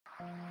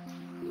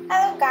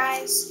Hello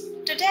guys,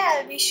 today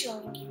I'll be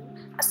showing you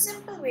a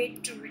simple way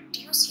to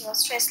reduce your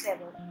stress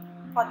level.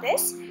 For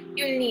this,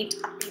 you'll need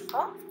a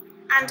paper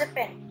and a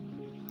pen.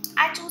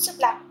 I choose a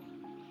black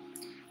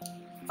pen.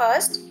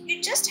 First,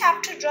 you just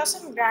have to draw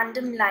some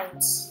random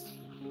lines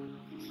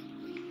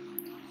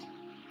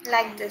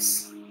like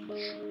this.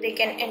 They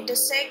can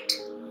intersect,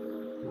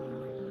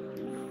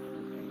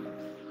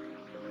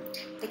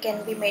 they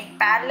can be made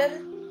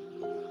parallel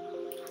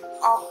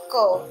or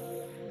curve.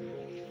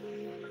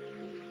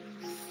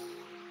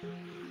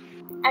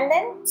 And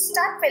then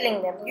start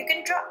filling them. You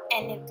can draw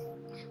anything.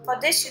 For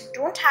this, you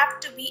don't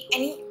have to be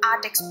any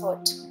art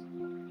expert.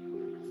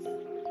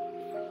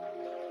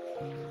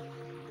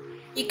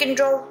 You can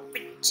draw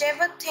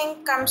whichever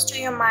thing comes to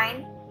your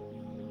mind.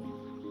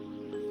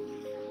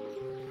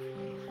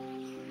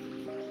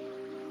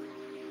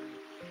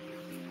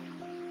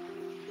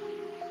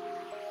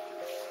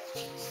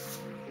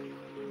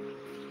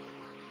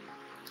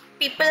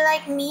 People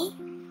like me,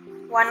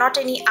 who are not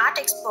any art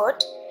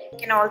expert,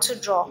 can also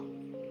draw.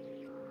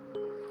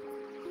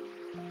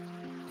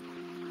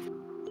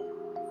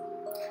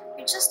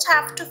 You just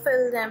have to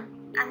fill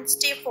them and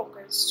stay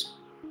focused.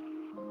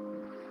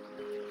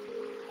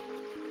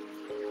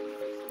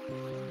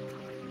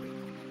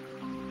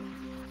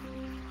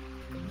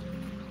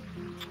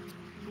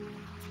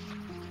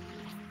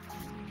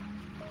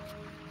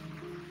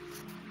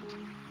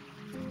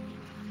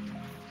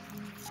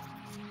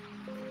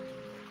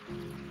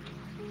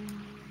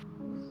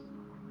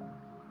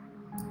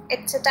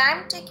 It's a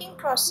time-taking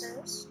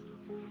process.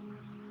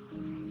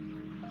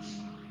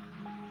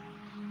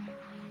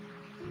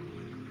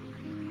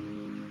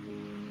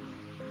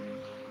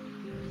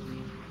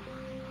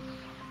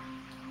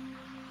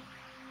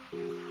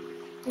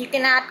 You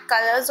can add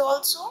colors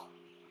also.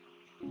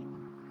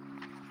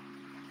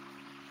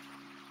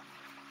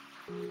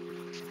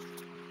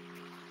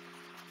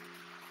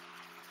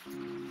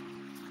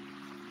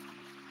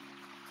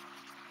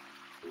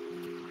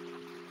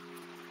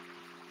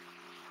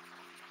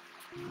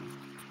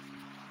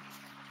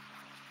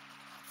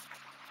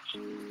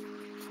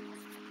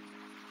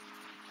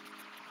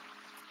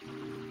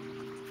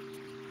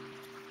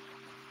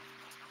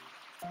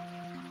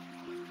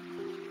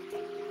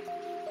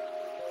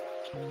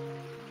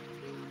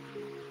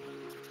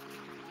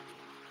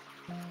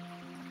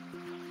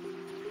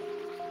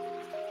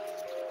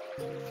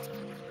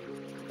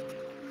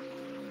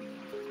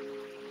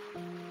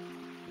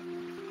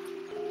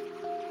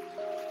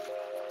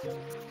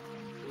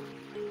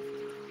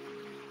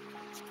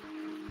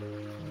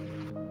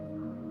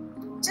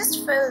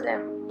 Just fill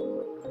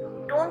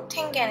them. Don't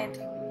think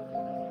anything.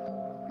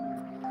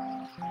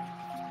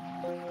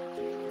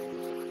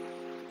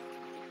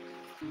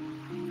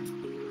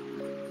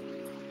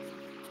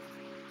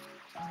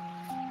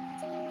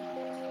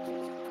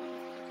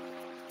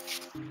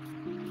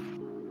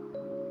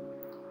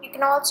 You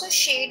can also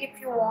shade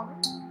if you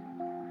want.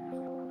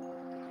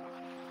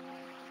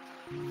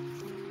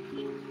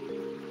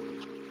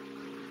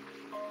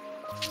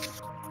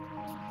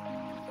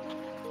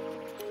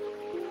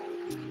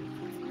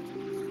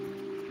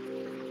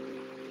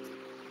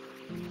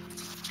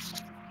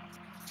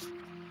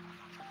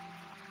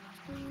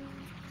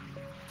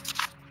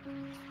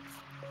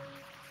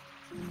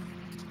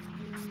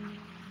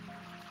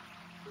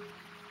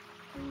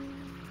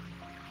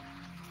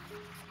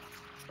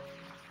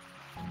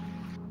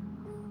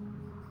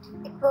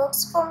 It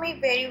works for me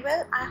very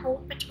well. I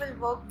hope it will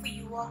work for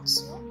you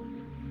also.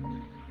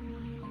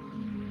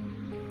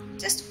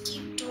 Just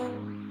keep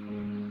doing.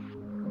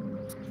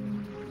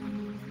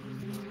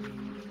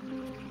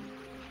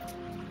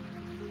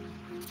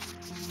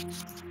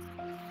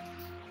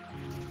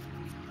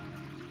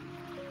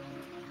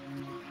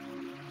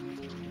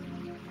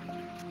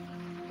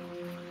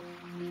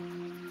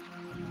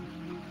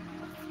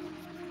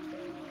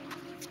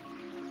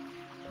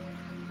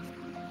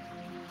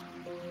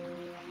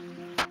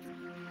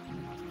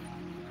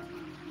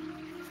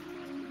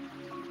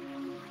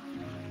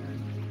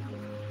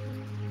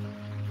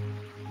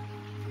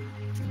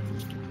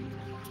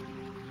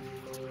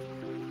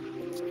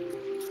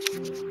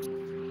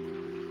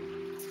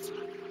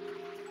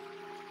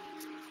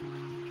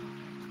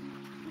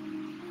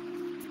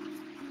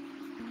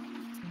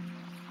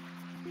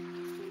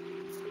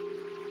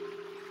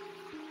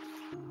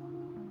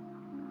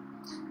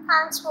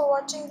 Thanks for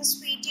watching this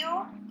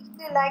video. If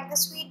you like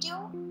this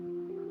video,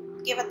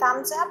 give a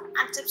thumbs up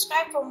and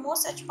subscribe for more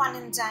such fun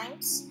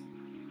enzymes.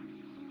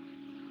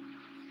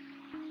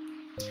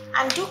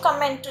 And do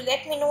comment to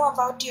let me know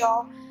about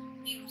your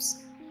views.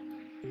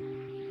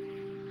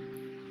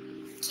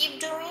 Keep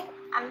doing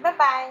and bye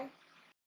bye.